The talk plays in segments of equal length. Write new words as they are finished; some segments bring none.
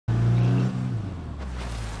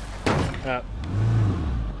Okay,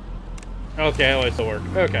 at least it'll work.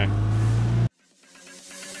 Okay.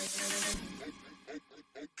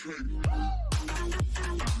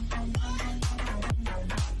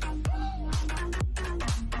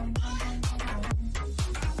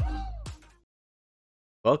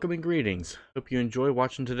 Welcome and greetings. Hope you enjoy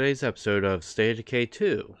watching today's episode of State of Decay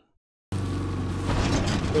 2.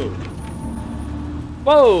 Ooh.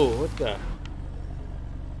 Whoa! What the?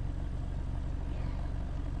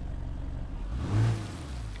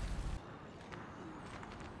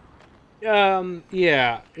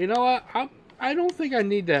 Yeah. You know what? I don't think I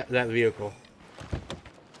need that vehicle.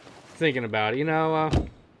 Thinking about it, you know, I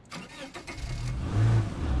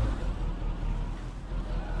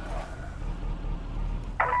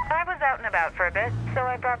was out and about for a bit, so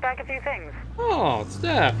I brought back a few things. Oh,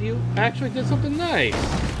 Steph, you actually did something nice.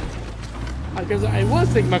 Because I was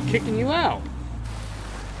thinking about kicking you out.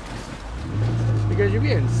 Because you're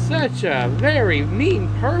being such a very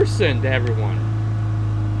mean person to everyone.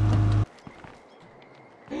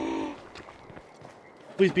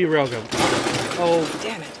 Please be real good. Oh,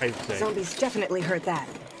 damn it. Zombies definitely heard that.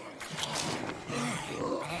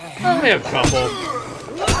 I only have a couple.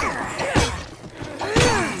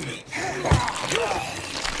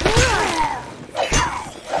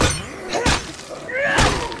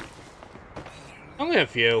 Only a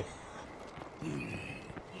few.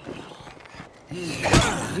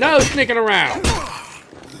 No sneaking around.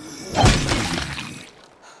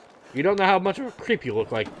 You don't know how much of a creep you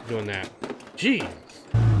look like doing that. Jeez.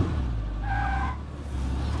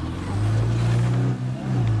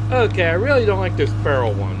 Okay, I really don't like those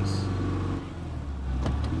feral ones.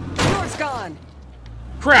 Door's gone.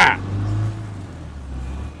 Crap!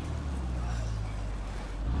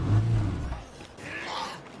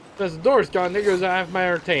 Because the door's gone, there goes half my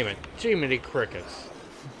entertainment. Jiminy crickets.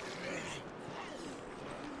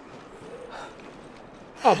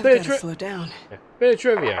 Oh, bit of slow down. Yeah, bit of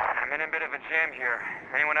trivia. I'm in a bit of a jam here.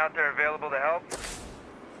 Anyone out there available to help?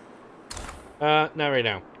 Not right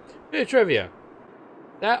now. Bit of trivia.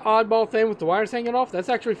 That oddball thing with the wires hanging off, that's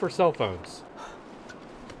actually for cell phones.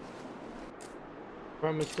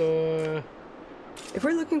 Promise, If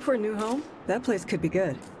we're looking for a new home, that place could be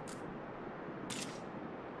good.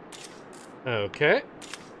 Okay.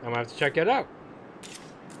 I'm gonna have to check it out.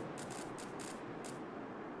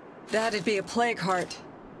 That'd be a plague heart.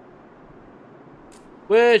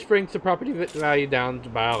 Which brings the property value down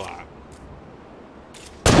by a lot.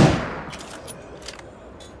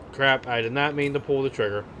 Crap, I did not mean to pull the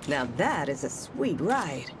trigger. Now that is a sweet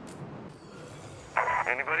ride.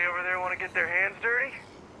 Anybody over there want to get their hands dirty?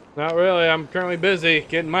 Not really, I'm currently busy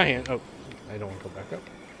getting my hand. Oh, I don't want to go back up.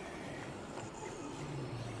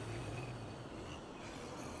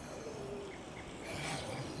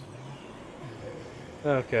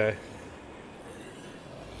 Okay.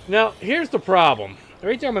 Now, here's the problem.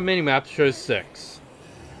 Right there on my mini-map shows 6.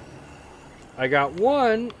 I got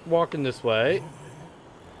one walking this way.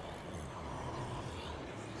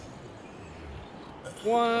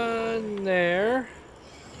 One there.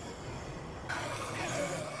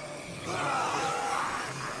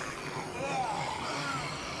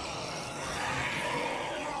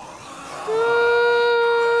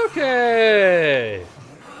 Okay.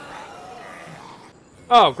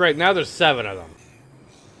 Oh, great. Now there's 7 of them.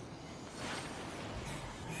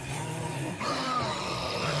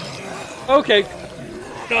 Okay.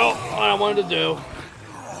 No, what I wanted to do.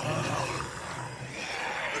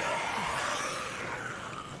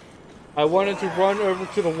 I wanted to run over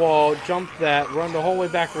to the wall, jump that, run the whole way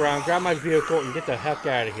back around, grab my vehicle, and get the heck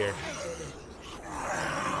out of here.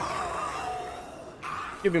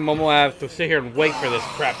 Give me a moment, I have to sit here and wait for this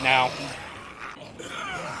crap now.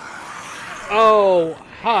 Oh,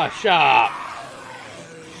 hush up.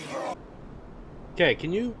 Okay,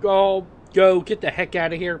 can you go get the heck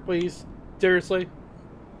out of here, please? Seriously?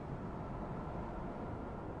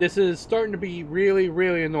 This is starting to be really,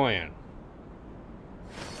 really annoying.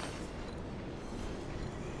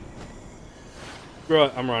 Screw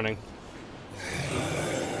it, I'm running.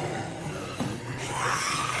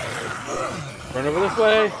 Run over this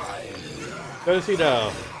way. Go to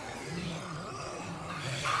Cedo.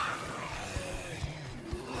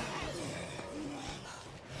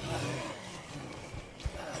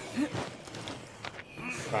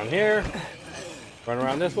 Down here. Run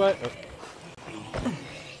around this way. Oh.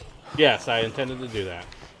 Yes, I intended to do that.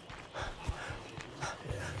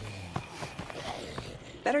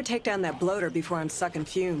 Better take down that bloater before I'm sucking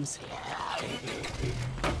fumes.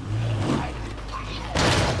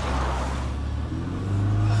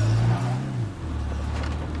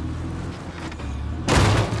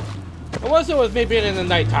 I What's it with me being in the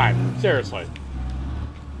nighttime? Seriously.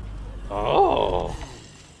 Oh.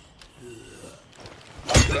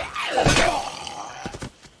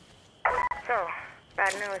 So,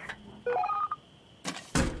 bad news.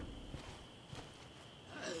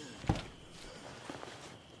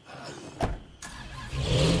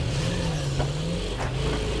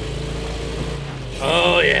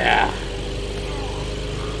 Oh yeah.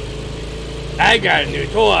 I got a new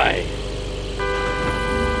toy.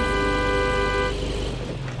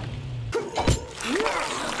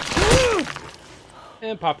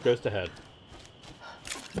 And Pop goes to head.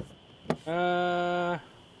 I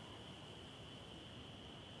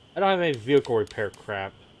don't have any vehicle repair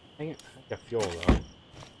crap. Dang it, I got fuel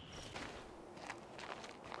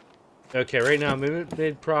though. Okay, right now I'm in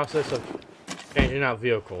mid-process of changing out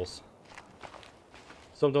vehicles.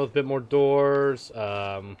 Something with a bit more doors.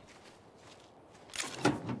 Believe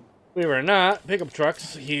it or not, pickup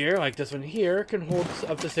trucks here, like this one here, can hold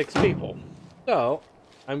up to 6 people. So,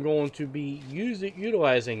 I'm going to be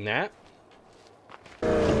utilizing that.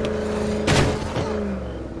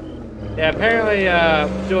 Yeah, apparently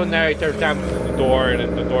doing that right there damages the door,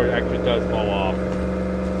 and the door actually does fall off.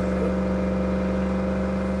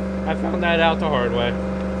 I found that out the hard way.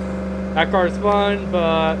 That car's fun,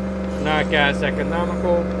 but not gas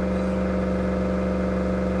economical.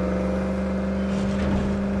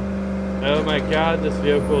 Oh my god, this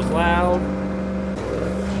vehicle is loud.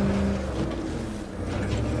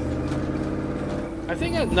 I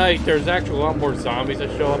think at night there's actually a lot more zombies that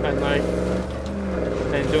show up at night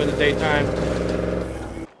than during the daytime.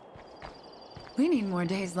 We need more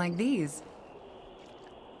days like these.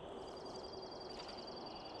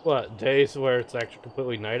 What, days where it's actually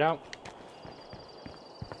completely night out?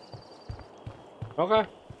 Okay.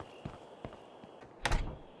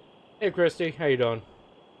 Hey Christy, how you doing?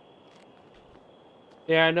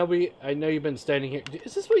 Yeah, I know you've been standing here.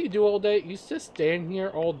 Is this what you do all day? You just stand here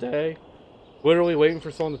all day? Literally waiting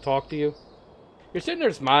for someone to talk to you? You're sitting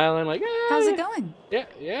there smiling like, eh. How's it going? Yeah,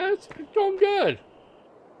 it's going good.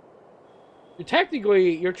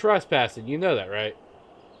 You're trespassing. You know that, right?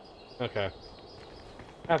 Okay.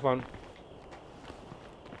 Have fun.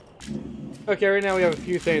 Okay, right now we have a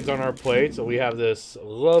few things on our plate. So we have this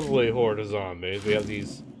lovely horde of zombies. We have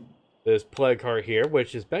this plague heart here,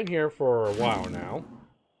 which has been here for a while now.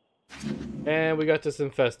 And we got this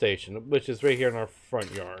infestation, which is right here in our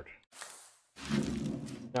front yard.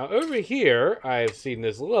 Now over here, I've seen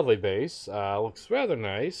this lovely base. Looks rather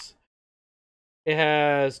nice. It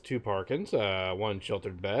has 2 parkings, 1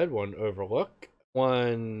 sheltered bed, 1 overlook,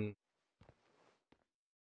 1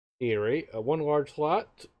 eatery, 1 large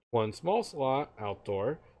slot, 1 small slot,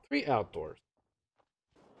 outdoor, 3 outdoors.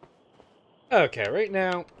 Okay, right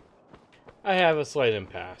now, I have a slight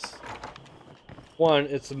impasse. 1,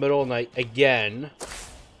 it's the middle of the night again.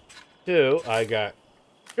 2, I got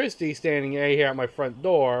Christy standing right here at my front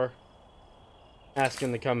door,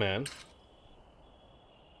 asking to come in.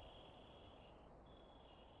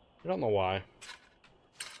 I don't know why.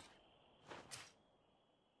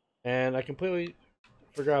 And I completely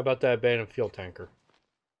forgot about that abandoned fuel tanker.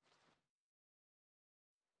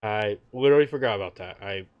 I literally forgot about that.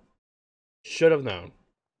 I should have known.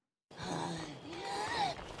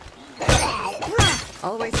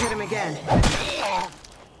 Always hit him again.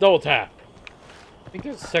 Double tap. I think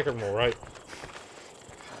that's the second rule, right?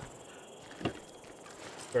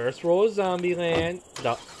 First rule of Zombieland.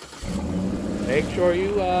 Make sure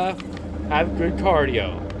you have good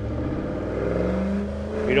cardio.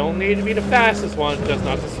 You don't need to be the fastest one, just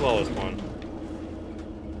not the slowest one.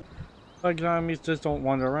 Plague zombies just don't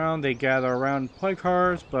wander around. They gather around plague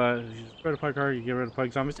cars, but if you spread a plague car, you get rid of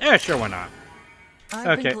plague zombies. Yeah, sure, why not?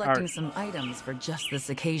 I've been collecting some items for just this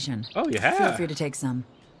occasion. Oh, you have? Feel free to take some.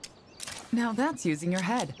 Now that's using your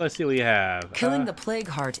head. Let's see what you have. Killing the plague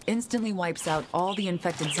heart instantly wipes out all the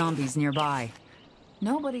infected zombies nearby.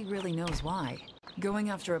 Nobody really knows why. Going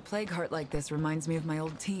after a plague heart like this reminds me of my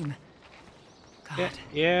old team. God,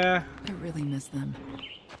 yeah. I really miss them.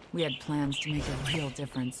 We had plans to make a real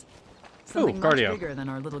difference. Something much bigger than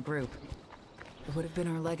our little group. It would have been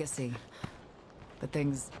our legacy. But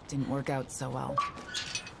things didn't work out so well.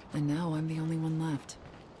 And now I'm the only one left.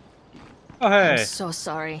 Oh, hey. I'm so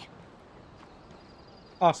sorry.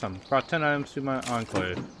 Awesome. Brought 10 items to my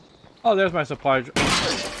enclave. Oh, there's my supply.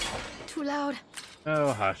 Too loud.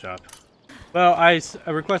 Oh, hush up. Well, I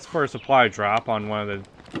requested for a supply drop on one of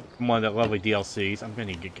the lovely DLCs. I'm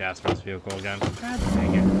gonna get gas for this vehicle again. God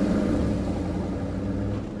dang it.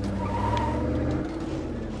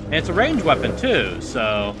 And it's a ranged weapon too,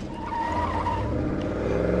 so.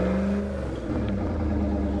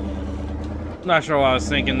 Not sure why I was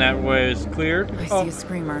thinking that was cleared. I see a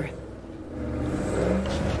screamer.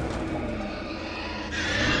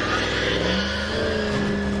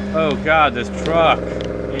 Oh god, this truck.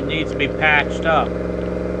 It needs to be patched up.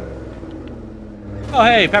 Oh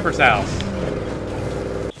hey, Pepper's house.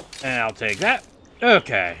 And I'll take that.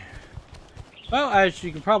 Okay. Well, as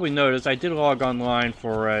you can probably notice, I did log online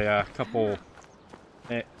for a couple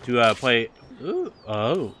to play. Ooh,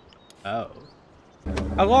 oh.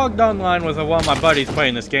 I logged online with one of my buddies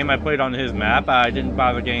playing this game. I played on his map. I didn't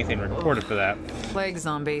bother getting anything recorded for that. Plague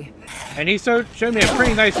zombie. And he showed me a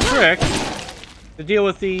pretty nice trick to deal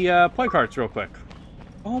with the play carts real quick.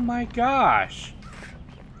 Oh my gosh.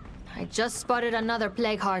 I just spotted another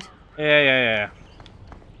plague heart. Yeah.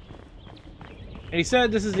 And he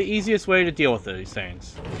said this is the easiest way to deal with these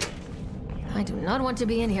things. I do not want to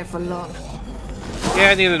be in here for long.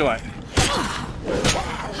 Yeah, neither do I.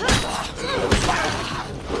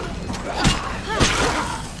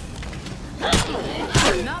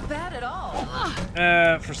 Not bad at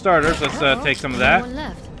all. For starters, let's take some of that. No one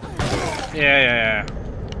left. Yeah.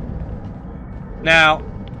 Now,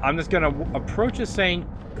 I'm just gonna approach this thing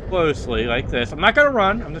closely, like this. I'm not gonna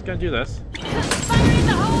run. I'm just gonna do this. Fire in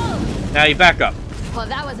the hole! Now you back up. Oh,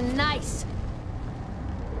 that was nice.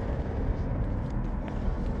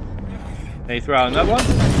 Now you throw out another one.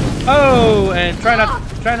 Oh, and try not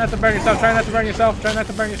to burn yourself. Try not to burn yourself. Try not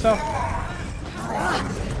to burn yourself.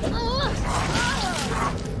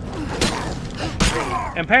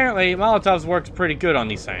 Apparently, Molotovs works pretty good on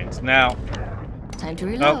these things. Now, Time to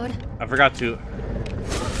reload. I forgot to.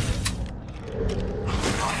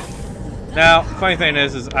 Now, funny thing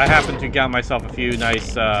is I happened to get myself a few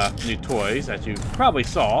nice new toys, as you probably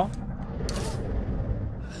saw.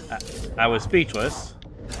 I was speechless.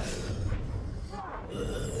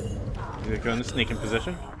 I'm gonna go in the sneaking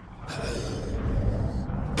position.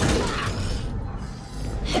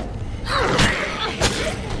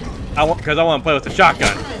 Because I want to play with the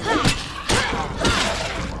shotgun.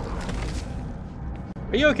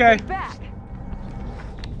 Are you okay?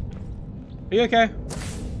 Are you okay?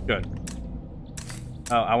 Good.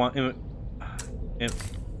 Oh, I want okay.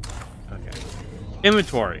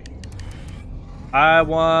 Inventory. I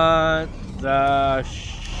want the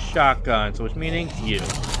shotgun, so which meaning you.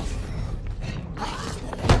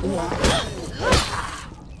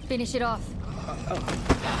 Finish it off.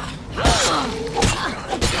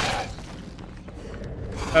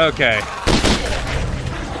 Okay.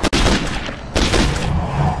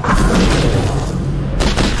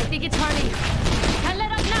 I think it's Harley. Can't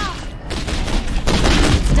let up now.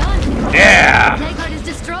 It's done. Yeah! The plague heart is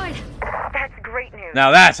destroyed. That's great news.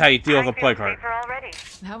 Now that's how you deal with a plague I feel heart. safer already.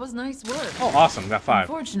 That was nice work. Oh, awesome. Got 5.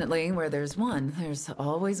 Unfortunately, where there's one, there's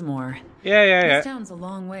always more. Yeah. This town's a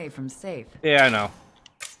long way from safe. Yeah, I know.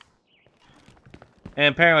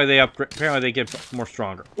 And apparently they upgrade. Apparently they get more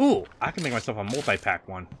stronger. Ooh, I can make myself a multi-pack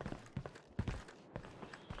one.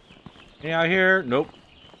 Any out here? Nope.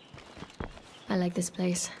 I like this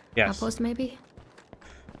place. Yes. Outpost, maybe?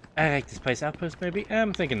 I like this place. Outpost, maybe?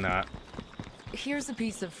 I'm thinking not. Here's a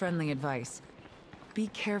piece of friendly advice. Be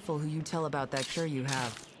careful who you tell about that cure you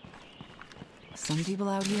have. Some people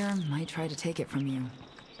out here might try to take it from you.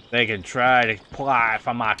 They can try to pry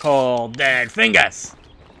from my cold, dead fingers.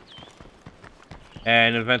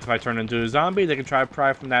 And in the event if I turn into a zombie, they can try to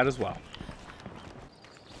pry from that as well.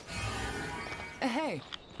 Hey,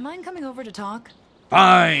 mind coming over to talk?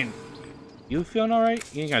 Fine. You feeling all right?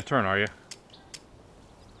 You ain't gonna turn, are you?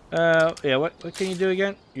 Yeah. What can you do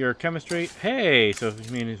again? Your chemistry. Hey. So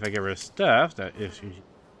if means if I get rid of stuff, that if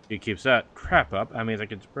she keeps that crap up, that means I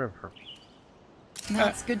can spread her.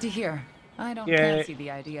 That's good to hear. I don't fancy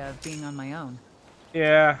the idea of being on my own.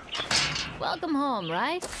 Yeah. Welcome home,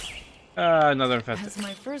 right? Another infested. As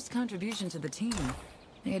my first contribution to the team,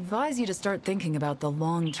 I advise you to start thinking about the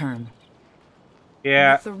long term.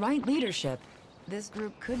 Yeah. With the right leadership, this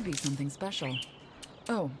group could be something special.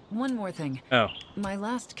 Oh, one more thing. Oh. My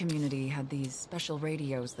last community had these special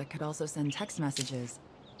radios that could also send text messages.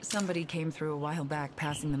 Somebody came through a while back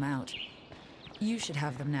passing them out. You should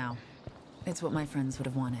have them now. It's what my friends would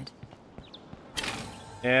have wanted.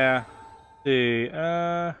 Yeah. See.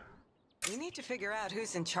 We need to figure out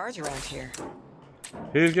who's in charge around here.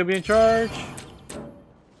 Who's gonna be in charge?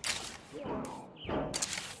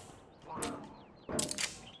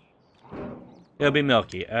 It'll be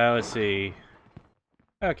Milky. Let's see.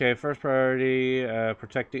 Okay, first priority,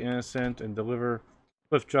 protect the innocent and deliver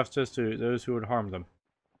swift justice to those who would harm them.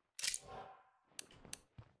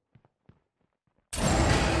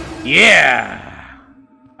 Yeah!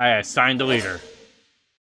 I assigned the leader.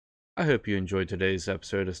 I hope you enjoyed today's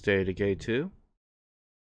episode of State of Decay 2.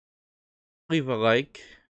 leave a like,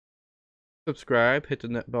 subscribe, hit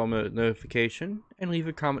the bell notification, and leave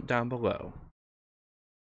a comment down below.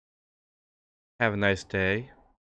 Have a nice day.